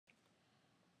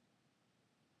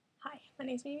My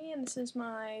name's Mimi, and this is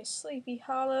my Sleepy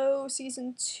Hollow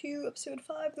Season 2, Episode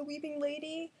 5, The Weeping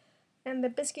Lady, and the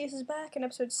Biscuits is back in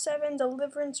Episode 7,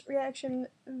 Deliverance reaction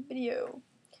video.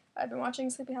 I've been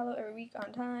watching Sleepy Hollow every week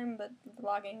on time, but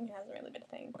vlogging hasn't really been a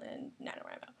thing, and now I know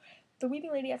where I'm at. The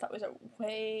Weeping Lady I thought was a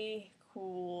way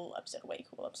cool episode.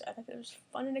 I thought it was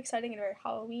fun and exciting and very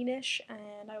Halloweenish,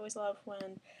 and I always love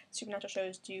when supernatural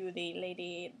shows do the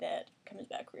lady that comes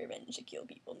back for revenge to kill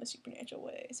people in the supernatural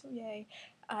way, so yay.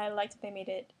 I liked that they made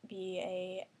it be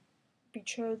a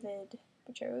betrothed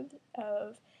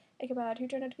of Ichabod, who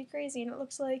turned out to be crazy, and it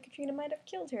looks like Katrina might have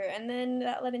killed her, and then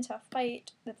that led into a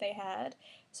fight that they had.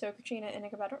 So Katrina and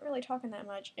Ichabod don't really talking that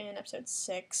much in episode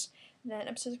 6. Then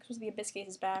episode 6 was the Abyss Case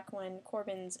is back, when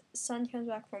Corbin's son comes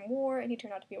back from war, and he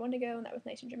turned out to be a Wendigo, and that was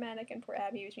nice and dramatic, and poor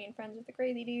Abby was being friends with the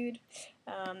crazy dude.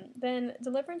 Then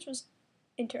Deliverance was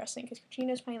interesting, because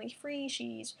Katrina's finally free.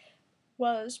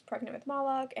 Was pregnant with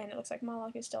Moloch, and it looks like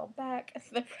Moloch is still back.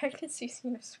 The pregnancy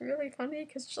scene is really funny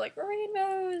because it's like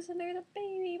rainbows and there's a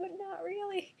baby, but not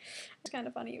really. It's kind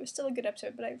of funny. It was still a good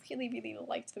episode, but I really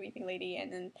liked The Weeping Lady,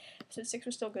 and then episode 6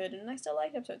 was still good, and I still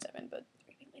liked episode 7, but The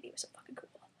Weeping Lady was so fucking cool.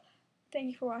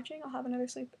 Thank you for watching. I'll have another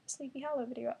Sleepy Hollow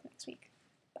video up next week.